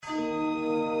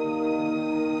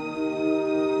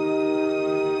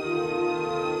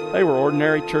They were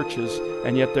ordinary churches,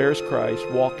 and yet there's Christ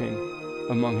walking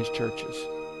among his churches.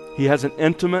 He has an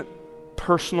intimate,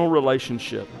 personal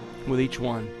relationship with each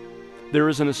one. There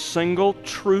isn't a single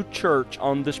true church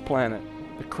on this planet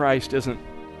that Christ isn't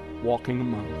walking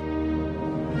among.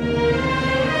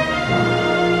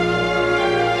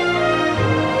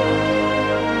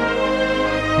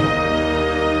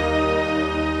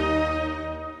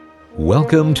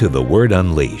 Welcome to The Word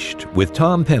Unleashed with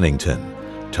Tom Pennington.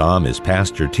 Tom is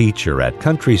pastor-teacher at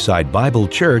Countryside Bible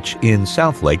Church in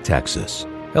Southlake, Texas.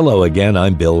 Hello again,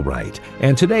 I'm Bill Wright,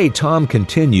 and today Tom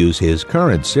continues his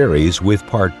current series with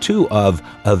part 2 of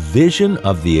A Vision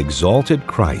of the Exalted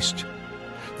Christ.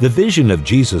 The vision of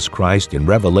Jesus Christ in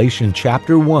Revelation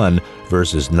chapter 1,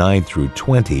 verses 9 through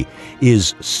 20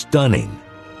 is stunning.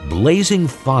 Blazing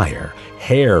fire,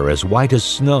 hair as white as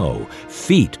snow,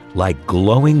 feet like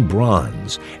glowing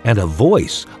bronze, and a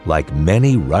voice like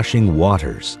many rushing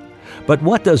waters. But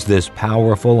what does this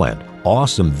powerful and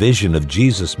awesome vision of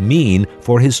Jesus mean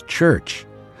for his church?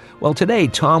 Well, today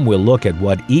Tom will look at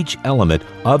what each element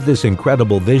of this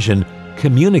incredible vision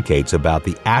communicates about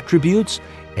the attributes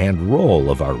and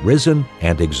role of our risen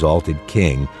and exalted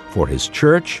King for his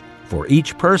church, for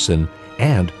each person,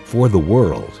 and for the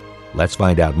world. Let's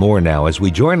find out more now as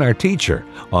we join our teacher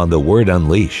on The Word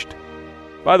Unleashed.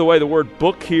 By the way, the word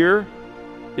book here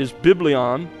is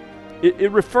biblion.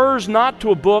 It refers not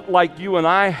to a book like you and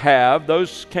I have,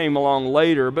 those came along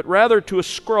later, but rather to a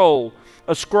scroll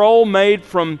made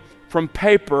from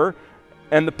paper,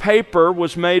 and the paper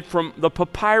was made from the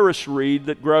papyrus reed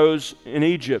that grows in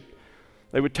Egypt.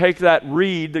 They would take that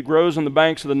reed that grows on the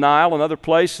banks of the Nile and other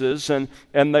places, and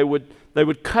they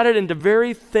would cut it into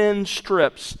very thin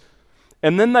strips.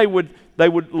 And then they would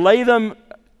lay them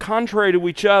contrary to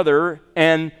each other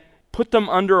and put them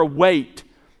under a weight.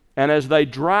 And as they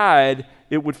dried,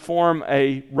 it would form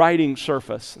a writing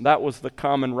surface. That was the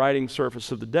common writing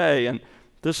surface of the day. And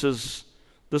this is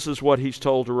what he's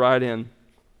told to write in.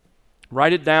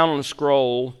 Write it down on a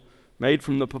scroll made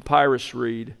from the papyrus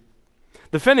reed.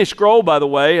 The finished scroll, by the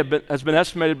way, has been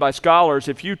estimated by scholars.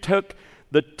 If you took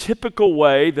the typical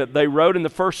way that they wrote in the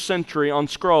first century on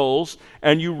scrolls,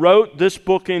 and you wrote this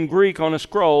book in Greek on a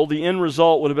scroll, the end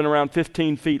result would have been around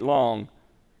 15 feet long.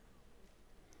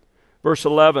 Verse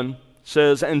 11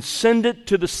 says, "And send it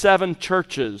to the 7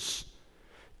 churches,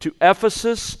 to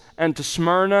Ephesus and to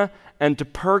Smyrna and to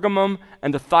Pergamum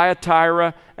and to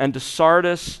Thyatira and to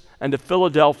Sardis and to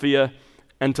Philadelphia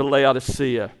and to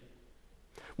Laodicea."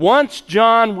 Once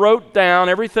John wrote down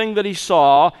everything that he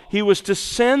saw, he was to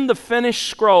send the finished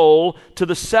scroll to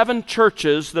the 7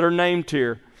 churches that are named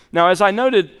here. Now, as I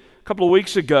noted a couple of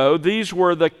weeks ago, these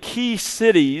were the key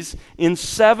cities in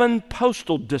 7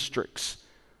 postal districts.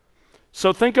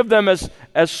 So think of them as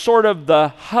sort of the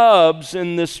hubs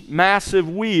in this massive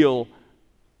wheel.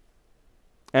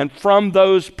 And from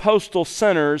those postal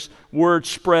centers, word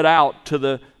spread out to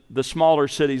the smaller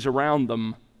cities around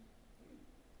them.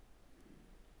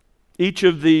 Each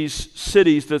of these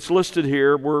cities that's listed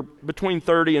here were between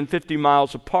 30 and 50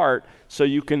 miles apart, so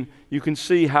you can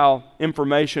see how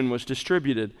information was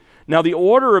distributed. Now, the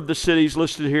order of the cities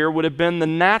listed here would have been the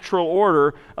natural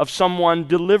order of someone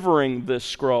delivering this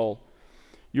scroll.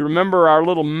 You remember our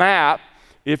little map.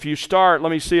 If you start,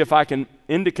 let me see if I can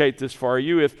indicate this for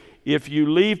you. If you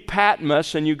leave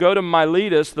Patmos and you go to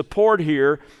Miletus, the port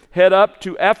here, head up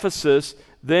to Ephesus,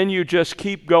 then you just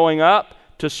keep going up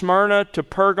to Smyrna, to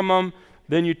Pergamum,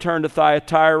 then you turn to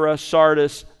Thyatira,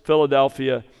 Sardis,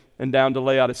 Philadelphia, and down to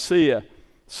Laodicea.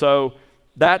 So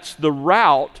that's the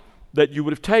route that you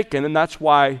would have taken, and that's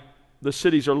why the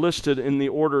cities are listed in the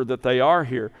order that they are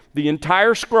here. The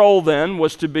entire scroll then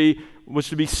was to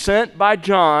be sent by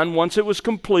John once it was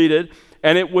completed,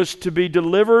 and it was to be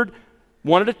delivered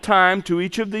one at a time to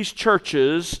each of these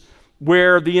churches,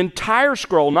 where the entire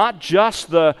scroll, not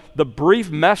just the brief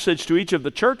message to each of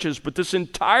the churches, but this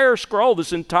entire scroll,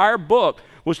 this entire book,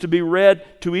 was to be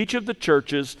read to each of the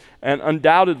churches, and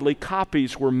undoubtedly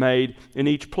copies were made in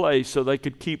each place so they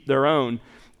could keep their own.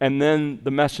 And then the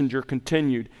messenger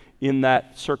continued in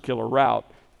that circular route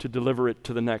to deliver it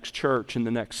to the next church in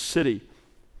the next city.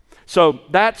 So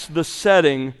that's the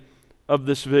setting of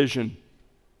this vision.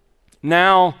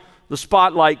 Now the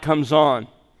spotlight comes on,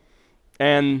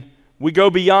 and we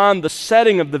go beyond the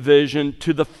setting of the vision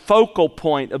to the focal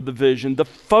point of the vision, the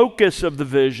focus of the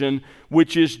vision,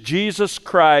 which is Jesus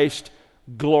Christ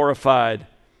glorified.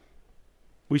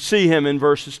 We see him in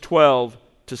verses 12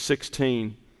 to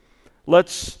 16.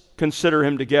 Let's consider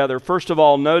him together. First of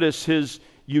all, notice his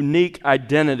unique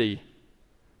identity.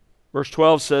 Verse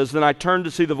 12 says, "Then I turned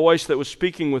to see the voice that was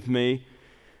speaking with me,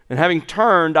 And having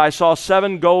turned, I saw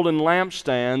 7 golden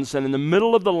lampstands, and in the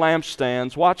middle of the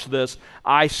lampstands, watch this,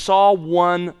 I saw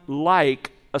one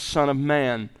like a son of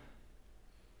man.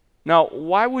 Now,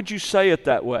 why would you say it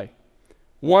that way?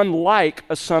 One like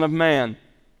a son of man.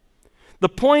 The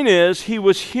point is, he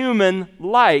was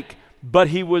human-like, but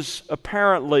he was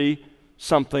apparently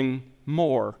something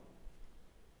more.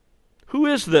 Who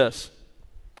is this?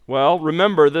 Well,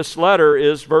 remember, this letter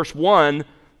is, verse 1,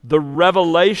 the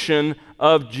revelation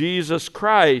of Jesus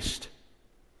Christ.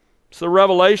 It's the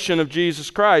revelation of Jesus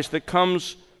Christ that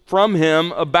comes from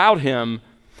him, about him.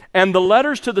 And the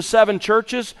letters to the 7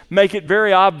 churches make it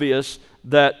very obvious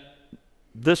that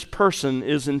this person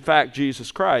is in fact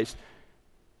Jesus Christ.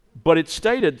 But it's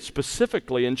stated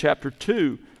specifically in chapter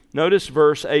 2. Notice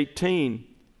verse 18.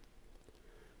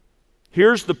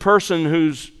 Here's the person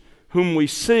whom we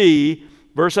see.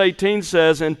 Verse 18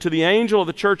 says, and to the angel of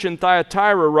the church in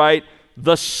Thyatira write,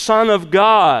 the Son of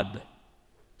God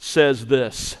says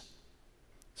this.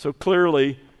 So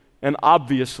clearly and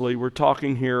obviously we're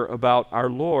talking here about our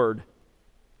Lord.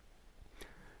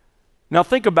 Now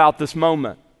think about this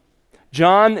moment.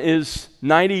 John is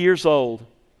 90 years old.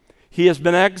 He has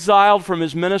been exiled from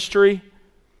his ministry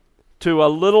to a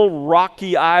little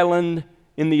rocky island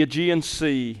in the Aegean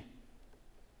Sea.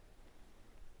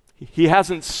 He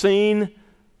hasn't seen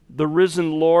the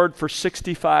risen Lord for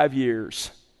 65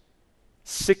 years.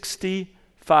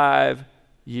 65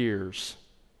 years.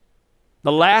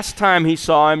 The last time he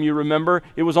saw him, you remember,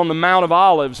 it was on the Mount of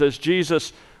Olives as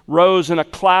Jesus rose in a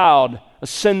cloud,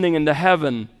 ascending into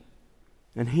heaven.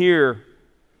 And here,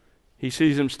 he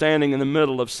sees him standing in the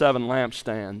middle of 7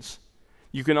 lampstands.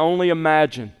 You can only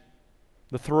imagine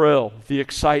the thrill, the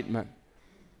excitement,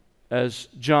 as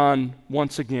John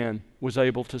once again was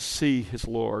able to see his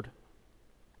Lord.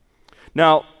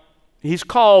 Now, he's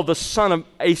called a son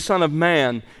of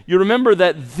man. You remember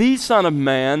that the Son of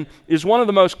Man is one of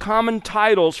the most common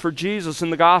titles for Jesus in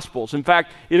the Gospels. In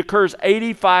fact, it occurs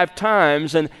 85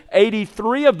 times, and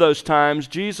 83 of those times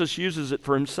Jesus uses it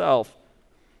for himself.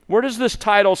 Where does this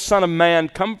title, Son of Man,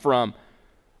 come from?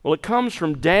 Well, it comes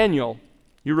from Daniel.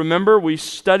 You remember, we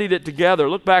studied it together.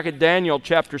 Look back at Daniel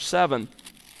chapter 7.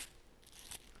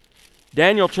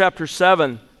 Daniel chapter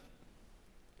 7.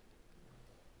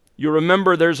 You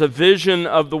remember there's a vision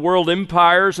of the world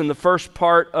empires in the first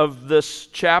part of this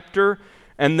chapter.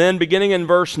 And then beginning in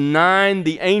verse 9,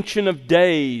 the Ancient of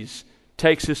Days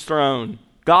takes his throne.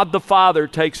 God the Father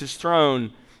takes his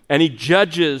throne, and he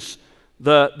judges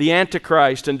the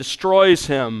Antichrist and destroys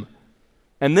him.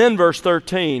 And then verse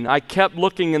 13, I kept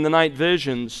looking in the night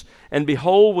visions, and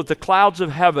behold, with the clouds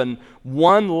of heaven,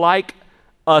 one like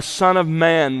a son of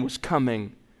man was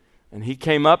coming. And he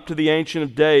came up to the Ancient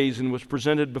of Days and was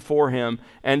presented before him.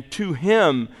 And to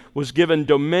him was given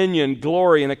dominion,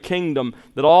 glory, and a kingdom,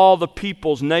 that all the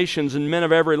peoples, nations, and men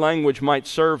of every language might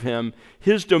serve him.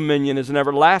 His dominion is an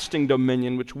everlasting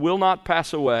dominion which will not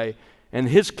pass away, and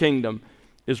his kingdom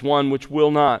is one which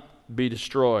will not be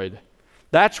destroyed.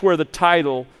 That's where the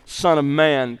title Son of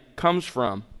Man comes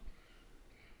from.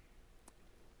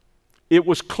 It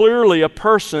was clearly a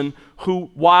person who,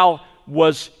 while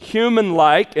was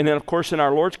human-like, and of course in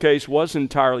our Lord's case was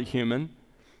entirely human,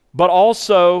 but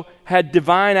also had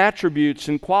divine attributes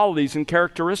and qualities and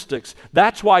characteristics.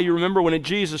 That's why you remember when at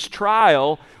Jesus'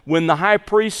 trial, when the high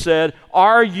priest said,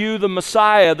 "Are you the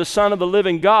Messiah, the Son of the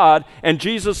living God?" And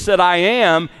Jesus said, "I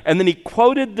am," and then he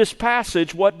quoted this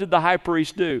passage, what did the high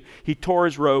priest do? He tore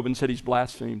his robe and said he's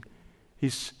blasphemed.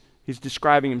 He's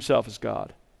describing himself as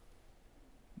God.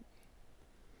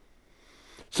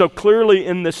 So clearly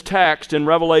in this text, in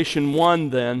Revelation 1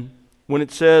 then, when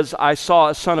it says, I saw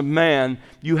a Son of Man,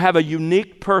 you have a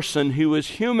unique person who is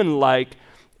human-like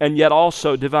and yet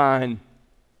also divine.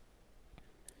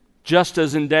 Just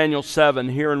as in Daniel 7,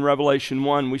 here in Revelation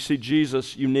 1, we see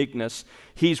Jesus' uniqueness.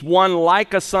 He's one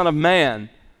like a Son of Man,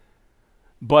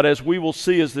 but as we will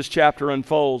see as this chapter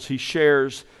unfolds, he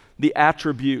shares the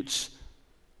attributes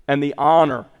and the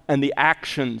honor and the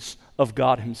actions of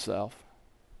God himself.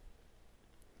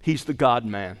 He's the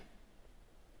God-man.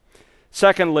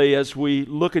 Secondly, as we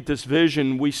look at this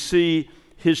vision, we see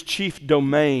his chief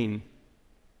domain.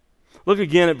 Look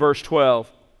again at verse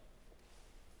 12.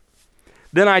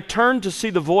 Then I turned to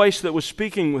see the voice that was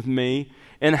speaking with me,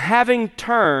 and having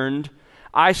turned,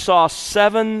 I saw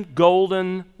 7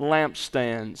 golden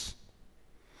lampstands.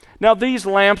 Now these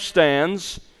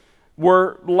lampstands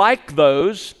were like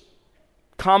those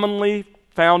commonly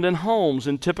found in homes,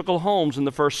 in typical homes in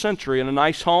the first century. In a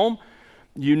nice home,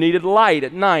 you needed light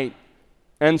at night.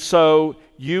 And so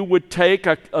you would take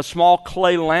a small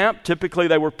clay lamp. Typically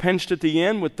they were pinched at the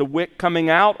end with the wick coming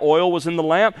out. Oil was in the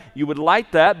lamp. You would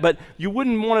light that, but you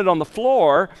wouldn't want it on the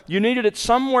floor. You needed it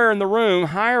somewhere in the room,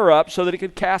 higher up, so that it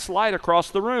could cast light across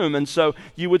the room. And so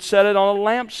you would set it on a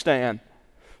lampstand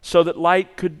so that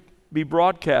light could be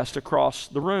broadcast across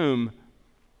the room.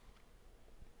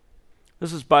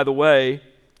 This is, by the way,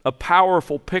 a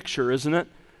powerful picture, isn't it,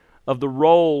 of the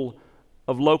role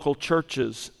of local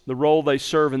churches, the role they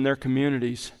serve in their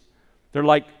communities. They're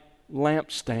like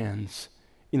lampstands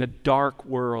in a dark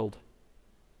world.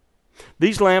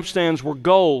 These lampstands were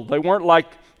gold. They weren't like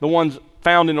the ones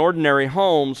found in ordinary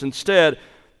homes. Instead,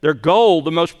 they're gold,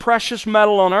 the most precious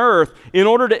metal on earth, in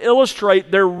order to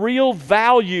illustrate their real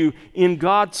value in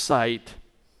God's sight.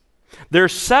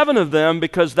 There's 7 of them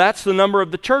because that's the number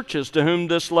of the churches to whom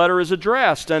this letter is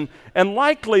addressed. And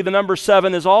likely the number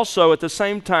 7 is also at the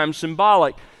same time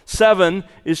symbolic. 7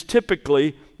 is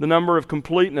typically the number of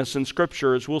completeness in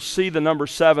Scripture, as we'll see the number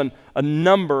 7 a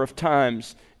number of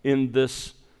times in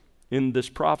this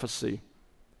prophecy.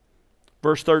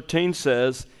 Verse 13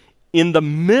 says, "In the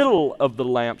middle of the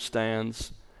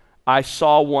lampstands, I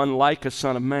saw one like a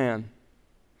son of man."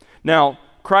 Now,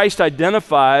 Christ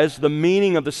identifies the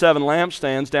meaning of the 7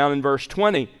 lampstands down in verse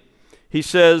 20. He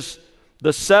says,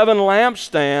 the 7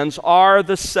 lampstands are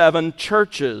the 7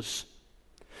 churches.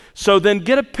 So then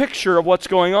get a picture of what's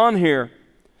going on here.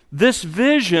 This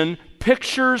vision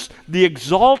pictures the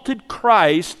exalted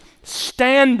Christ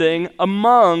standing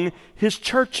among his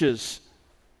churches.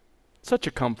 Such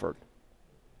a comfort.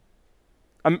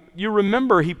 You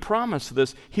remember he promised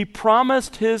this. He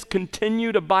promised his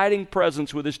continued abiding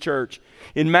presence with his church.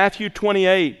 In Matthew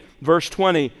 28, verse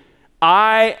 20,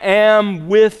 "I am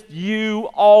with you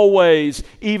always,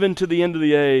 even to the end of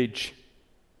the age."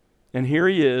 And here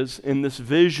he is in this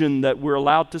vision that we're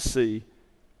allowed to see,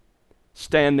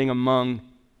 standing among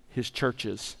his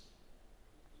churches.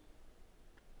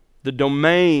 The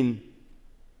domain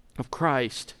of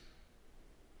Christ.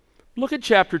 Look at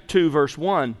chapter 2, verse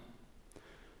 1.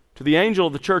 "To the angel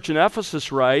of the church in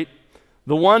Ephesus write,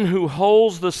 the one who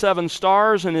holds the 7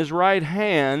 stars in his right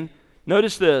hand,"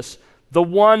 notice this, "the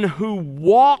one who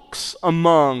walks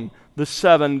among the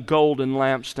 7 golden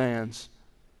lampstands."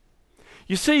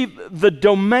 You see, the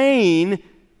domain,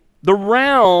 the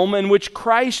realm in which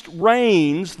Christ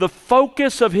reigns, the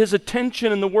focus of his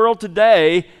attention in the world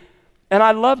today, and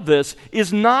I love this,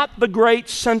 is not the great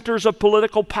centers of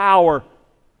political power.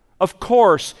 Of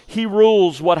course, he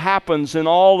rules what happens in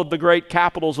all of the great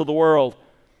capitals of the world.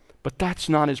 But that's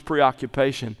not his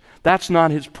preoccupation. That's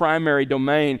not his primary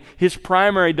domain. His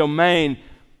primary domain,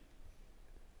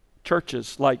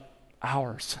 churches like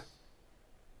ours,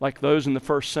 like those in the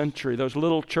first century, those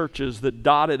little churches that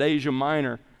dotted Asia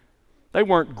Minor. They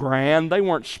weren't grand, they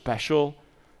weren't special.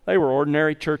 They were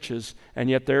ordinary churches,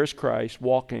 and yet there's Christ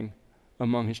walking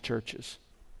among his churches.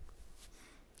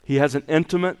 He has an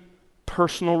intimate,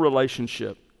 personal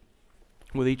relationship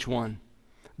with each one.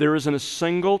 There isn't a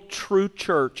single true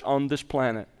church on this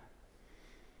planet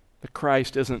that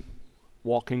Christ isn't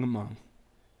walking among.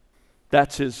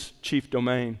 That's his chief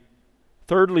domain.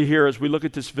 Thirdly, here, as we look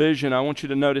at this vision, I want you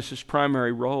to notice his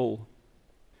primary role.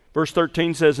 Verse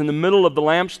 13 says, "In the middle of the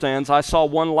lampstands I saw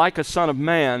one like a son of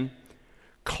man,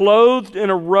 clothed in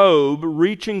a robe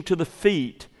reaching to the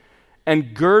feet,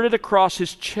 and girded across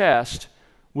his chest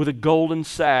with a golden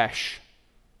sash."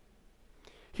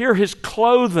 Here his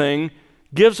clothing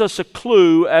gives us a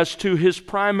clue as to his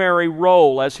primary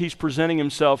role as he's presenting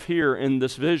himself here in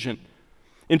this vision.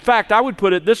 In fact, I would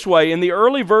put it this way. In the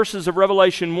early verses of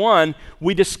Revelation 1,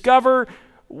 we discover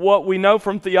what we know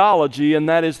from theology, and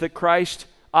that is that Christ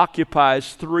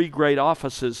occupies 3 great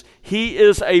offices. He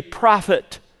is a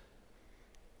prophet.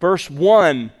 Verse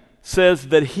 1 says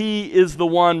that he is the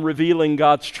one revealing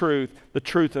God's truth, the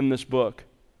truth in this book.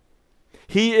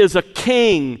 He is a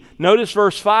king. Notice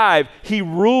verse 5, he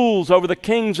rules over the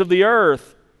kings of the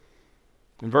earth.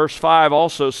 And verse 5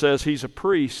 also says he's a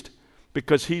priest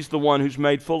because he's the one who's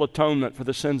made full atonement for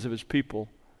the sins of his people.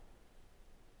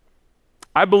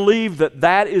 I believe that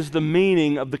that is the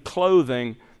meaning of the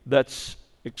clothing that's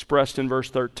expressed in verse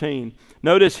 13.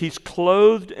 Notice he's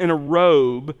clothed in a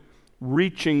robe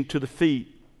reaching to the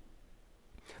feet.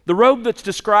 The robe that's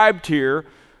described here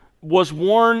was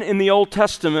worn in the Old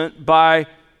Testament by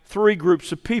 3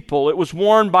 groups of people. It was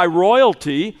worn by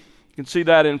royalty. You can see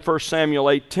that in 1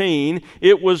 Samuel 18.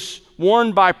 It was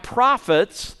worn by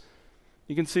prophets.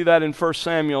 You can see that in 1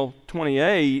 Samuel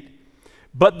 28.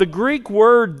 But the Greek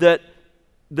word that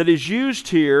is used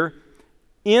here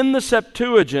in the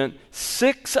Septuagint,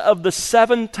 6 of the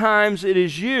 7 times it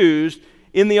is used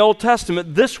in the Old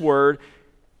Testament, this word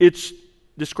It's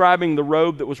describing the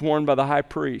robe that was worn by the high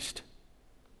priest.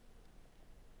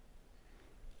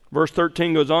 Verse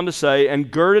 13 goes on to say, and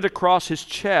girded across his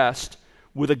chest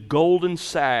with a golden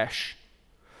sash.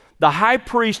 The high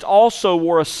priest also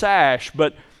wore a sash,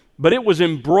 but it was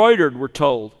embroidered, we're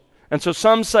told. And so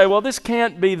some say, well, this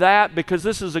can't be that because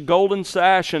this is a golden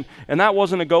sash, and that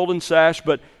wasn't a golden sash.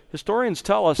 But historians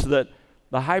tell us that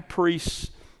the high priest's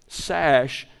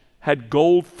sash had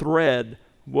gold thread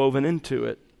woven into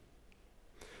it.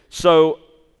 So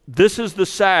this is the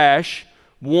sash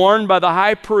worn by the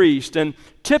high priest. And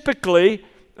typically,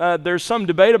 there's some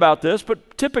debate about this,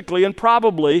 but typically and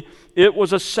probably it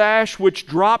was a sash which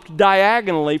dropped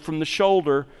diagonally from the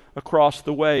shoulder across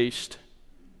the waist.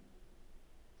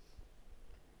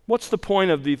 What's the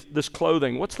point of this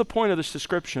clothing? What's the point of this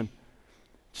description?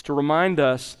 It's to remind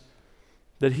us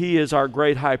that he is our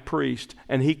great high priest,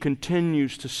 and he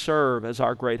continues to serve as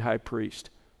our great high priest.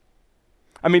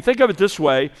 I mean, think of it this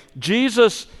way.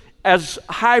 Jesus, as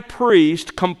high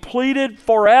priest, completed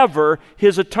forever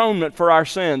his atonement for our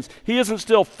sins. He isn't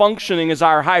still functioning as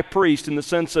our high priest in the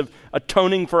sense of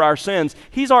atoning for our sins.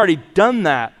 He's already done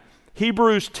that.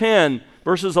 Hebrews 10,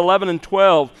 verses 11 and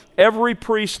 12, every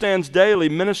priest stands daily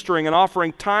ministering and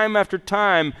offering time after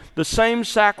time the same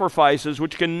sacrifices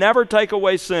which can never take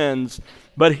away sins.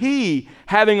 But he,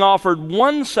 having offered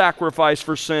one sacrifice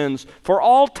for sins for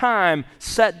all time,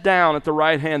 sat down at the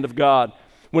right hand of God.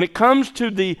 When it comes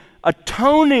to the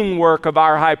atoning work of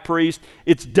our high priest,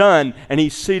 it's done, and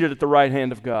he's seated at the right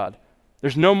hand of God.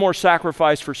 There's no more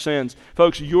sacrifice for sins.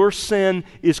 Folks, your sin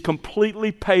is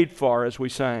completely paid for, as we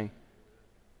sang.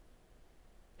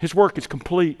 His work is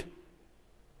complete.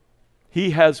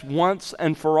 He has once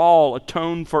and for all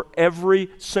atoned for every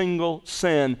single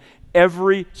sin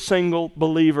every single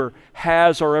believer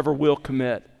has or ever will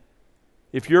commit.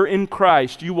 If you're in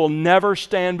Christ, you will never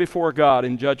stand before God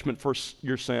in judgment for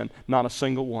your sin. Not a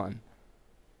single one.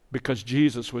 Because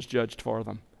Jesus was judged for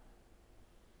them.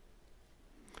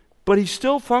 But he's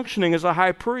still functioning as a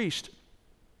high priest.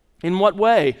 In what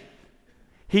way?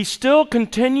 He still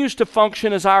continues to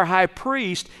function as our high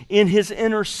priest in his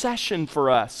intercession for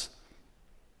us.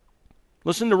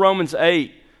 Listen to Romans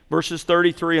 8, verses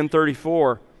 33 and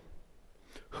 34.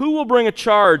 Who will bring a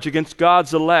charge against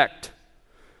God's elect?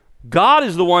 God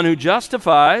is the one who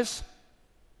justifies.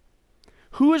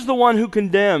 Who is the one who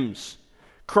condemns?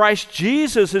 Christ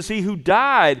Jesus is he who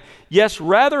died, yes,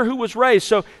 rather who was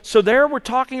raised. So there we're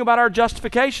talking about our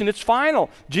justification. It's final.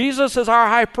 Jesus as our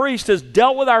high priest has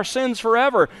dealt with our sins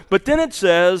forever. But then it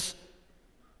says,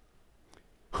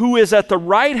 who is at the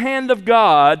right hand of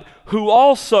God, who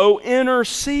also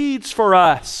intercedes for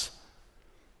us.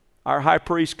 Our high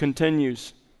priest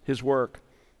continues his work,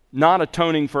 not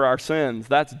atoning for our sins.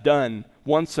 That's done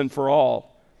once and for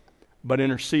all, but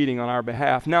interceding on our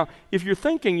behalf. Now, if you're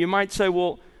thinking, you might say,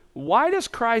 well, why does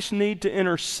Christ need to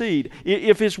intercede?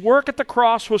 If his work at the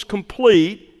cross was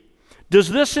complete, does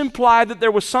this imply that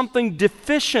there was something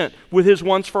deficient with his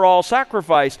once-for-all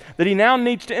sacrifice, that he now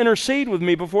needs to intercede with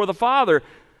me before the Father?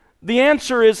 The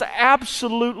answer is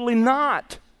absolutely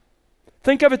not.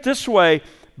 Think of it this way.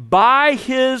 By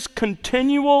his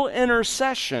continual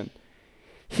intercession,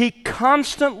 he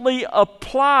constantly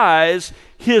applies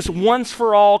his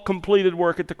once-for-all completed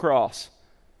work at the cross.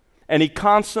 And he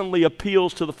constantly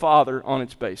appeals to the Father on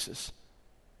its basis.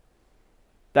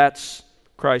 That's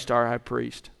Christ our high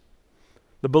priest.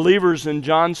 The believers in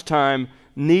John's time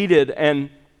needed,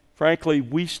 and frankly,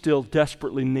 we still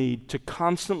desperately need, to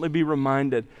constantly be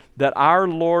reminded that our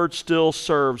Lord still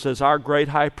serves as our great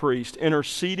high priest,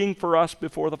 interceding for us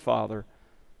before the Father.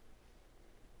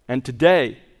 And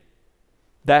today,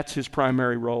 that's his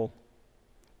primary role.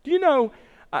 Do you know,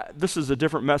 this is a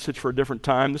different message for a different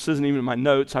time. This isn't even in my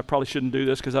notes. I probably shouldn't do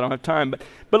this because I don't have time.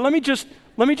 But let me just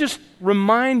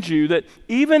remind you that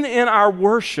even in our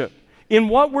worship, in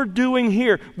what we're doing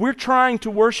here, we're trying to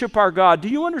worship our God. Do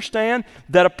you understand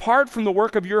that apart from the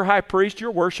work of your high priest,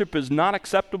 your worship is not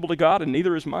acceptable to God and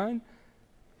neither is mine?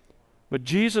 But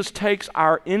Jesus takes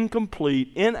our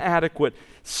incomplete, inadequate,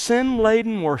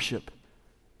 sin-laden worship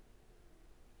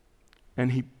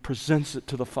and he presents it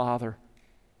to the Father.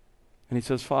 And he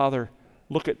says, Father,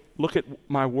 look at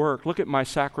my work, look at my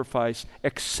sacrifice.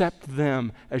 Accept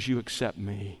them as you accept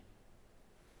me.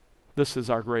 This is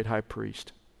our great high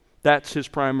priest. That's his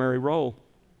primary role.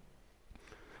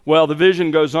 Well, the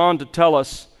vision goes on to tell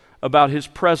us about his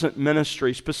present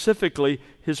ministry, specifically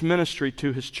his ministry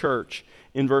to his church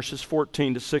in verses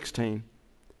 14 to 16.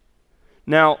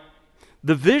 Now,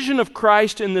 the vision of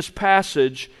Christ in this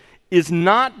passage is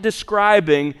not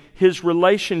describing his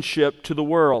relationship to the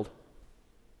world.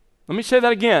 Let me say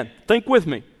that again. Think with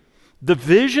me. The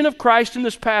vision of Christ in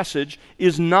this passage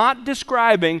is not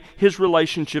describing his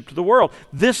relationship to the world.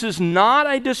 This is not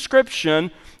a description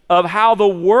of how the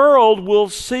world will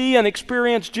see and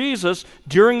experience Jesus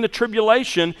during the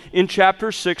tribulation in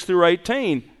chapters 6 through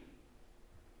 18.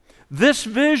 This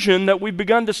vision that we've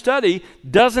begun to study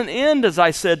doesn't end, as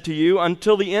I said to you,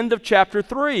 until the end of chapter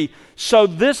 3. So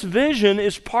this vision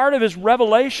is part of his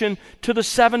revelation to the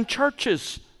 7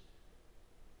 churches.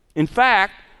 In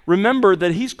fact, remember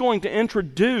that he's going to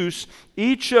introduce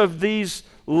each of these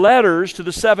letters to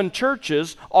the 7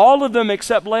 churches, all of them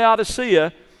except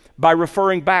Laodicea, by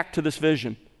referring back to this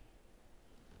vision.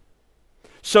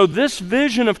 So this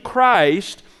vision of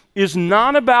Christ is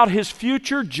not about his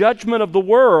future judgment of the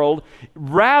world.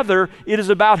 Rather, it is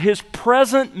about his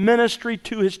present ministry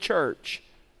to his church.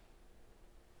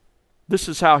 This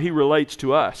is how he relates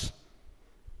to us.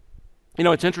 You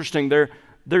know, it's interesting.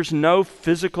 There's no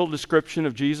physical description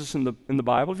of Jesus in the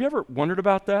Bible. Have you ever wondered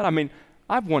about that? I mean,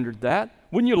 I've wondered that.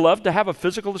 Wouldn't you love to have a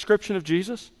physical description of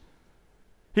Jesus?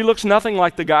 He looks nothing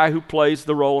like the guy who plays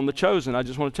the role in The Chosen. I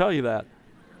just want to tell you that.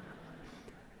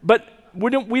 But we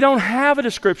don't have a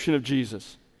description of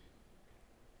Jesus.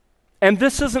 And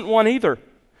this isn't one either.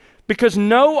 Because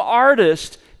no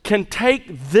artist can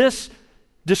take this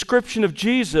description of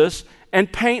Jesus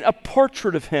and paint a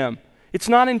portrait of him. It's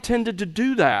not intended to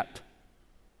do that.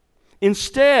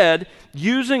 Instead,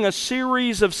 using a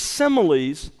series of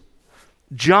similes,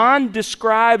 John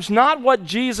describes not what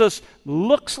Jesus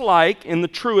looks like in the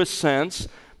truest sense,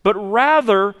 but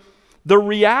rather the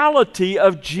reality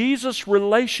of Jesus'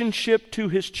 relationship to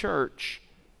his church.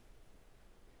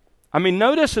 I mean,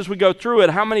 notice as we go through it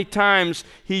how many times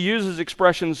he uses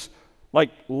expressions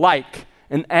like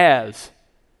and as.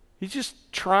 He's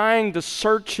just trying to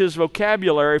search his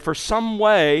vocabulary for some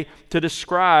way to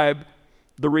describe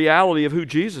the reality of who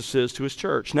Jesus is to his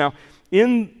church. Now,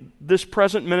 in this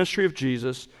present ministry of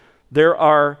Jesus, there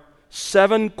are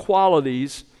 7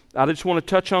 qualities I just want to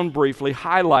touch on briefly,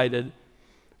 highlighted,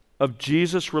 of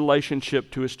Jesus'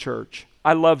 relationship to his church.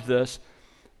 I love this.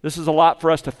 This is a lot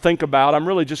for us to think about. I'm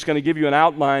really just going to give you an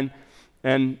outline,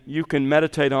 and you can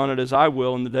meditate on it as I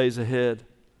will in the days ahead.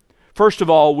 First of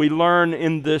all, we learn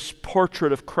in this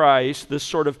portrait of Christ, this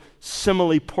sort of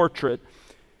simile portrait,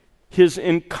 his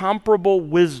incomparable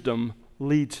wisdom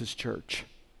leads his church.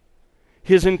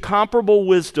 His incomparable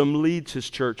wisdom leads his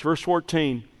church. Verse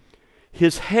 14,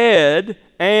 his head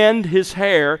and his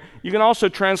hair. You can also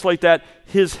translate that,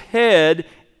 his head,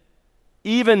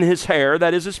 even his hair,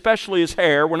 that is especially his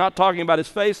hair. We're not talking about his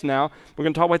face now. We're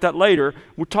going to talk about that later.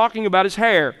 We're talking about his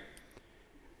hair.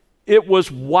 It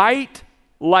was white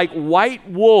like white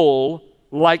wool,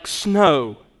 like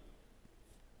snow.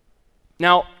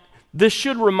 Now, this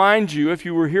should remind you, if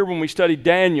you were here when we studied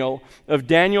Daniel, of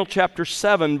Daniel chapter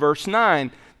 7, verse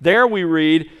 9. There we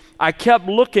read, I kept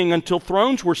looking until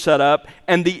thrones were set up,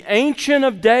 and the Ancient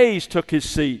of Days took his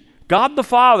seat. God the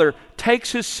Father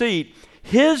takes his seat.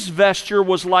 His vesture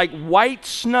was like white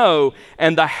snow,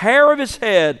 and the hair of his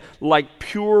head like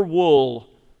pure wool.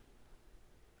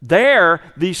 There,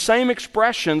 these same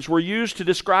expressions were used to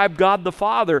describe God the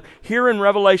Father. Here in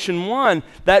Revelation 1,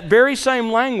 that very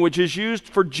same language is used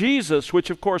for Jesus,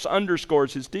 which of course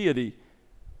underscores his deity.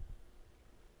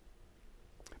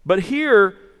 But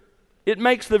here, it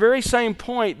makes the very same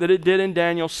point that it did in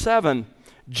Daniel 7.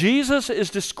 Jesus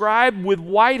is described with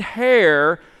white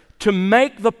hair to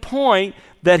make the point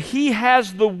that he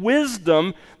has the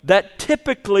wisdom that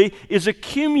typically is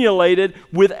accumulated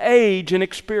with age and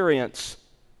experience.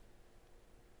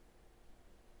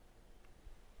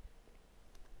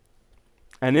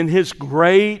 And in his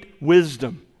great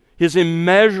wisdom, his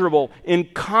immeasurable,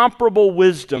 incomparable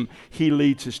wisdom, he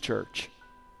leads his church.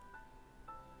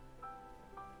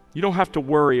 You don't have to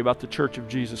worry about the church of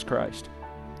Jesus Christ.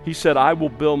 He said, I will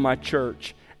build my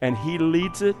church, and he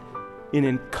leads it in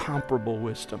incomparable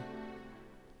wisdom.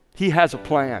 He has a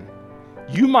plan.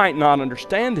 You might not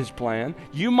understand his plan.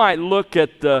 You might look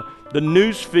at the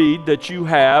news feed that you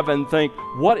have and think,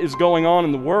 what is going on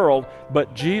in the world?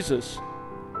 But Jesus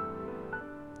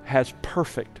has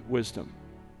perfect wisdom,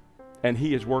 and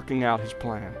he is working out his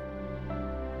plan.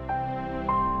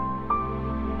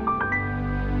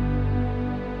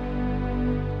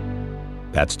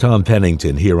 That's Tom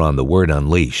Pennington here on The Word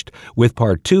Unleashed with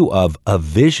part 2 of A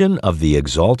Vision of the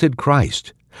Exalted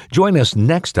Christ. Join us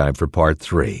next time for part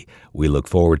 3. We look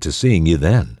forward to seeing you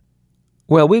then.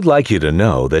 Well, we'd like you to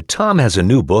know that Tom has a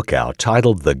new book out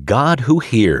titled The God Who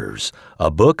Hears, a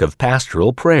book of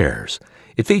pastoral prayers.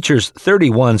 It features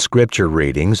 31 scripture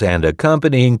readings and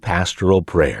accompanying pastoral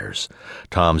prayers.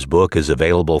 Tom's book is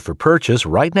available for purchase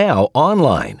right now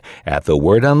online at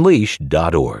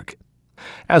thewordunleashed.org.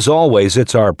 As always,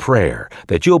 it's our prayer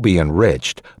that you'll be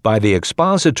enriched by the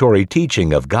expository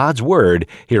teaching of God's Word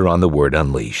here on The Word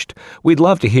Unleashed. We'd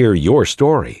love to hear your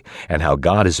story and how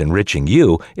God is enriching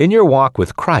you in your walk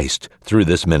with Christ through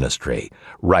this ministry.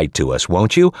 Write to us,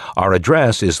 won't you? Our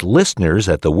address is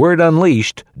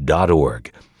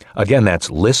listeners@thewordunleashed.org. Again, that's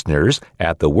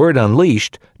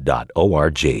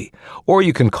listeners@thewordunleashed.org. Or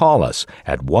you can call us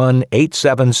at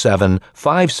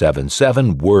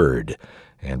 1-877-577-WORD.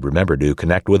 And remember to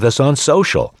connect with us on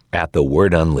social at The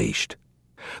Word Unleashed.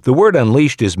 The Word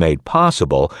Unleashed is made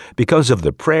possible because of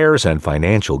the prayers and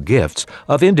financial gifts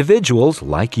of individuals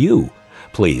like you.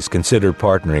 Please consider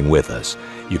partnering with us.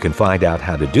 You can find out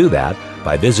how to do that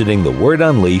by visiting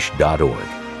thewordunleashed.org.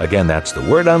 Again, that's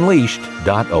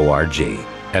thewordunleashed.org.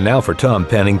 And now for Tom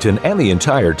Pennington and the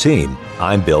entire team,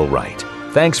 I'm Bill Wright.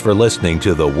 Thanks for listening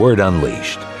to The Word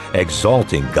Unleashed,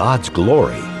 exalting God's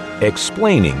glory,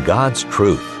 explaining God's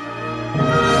truth.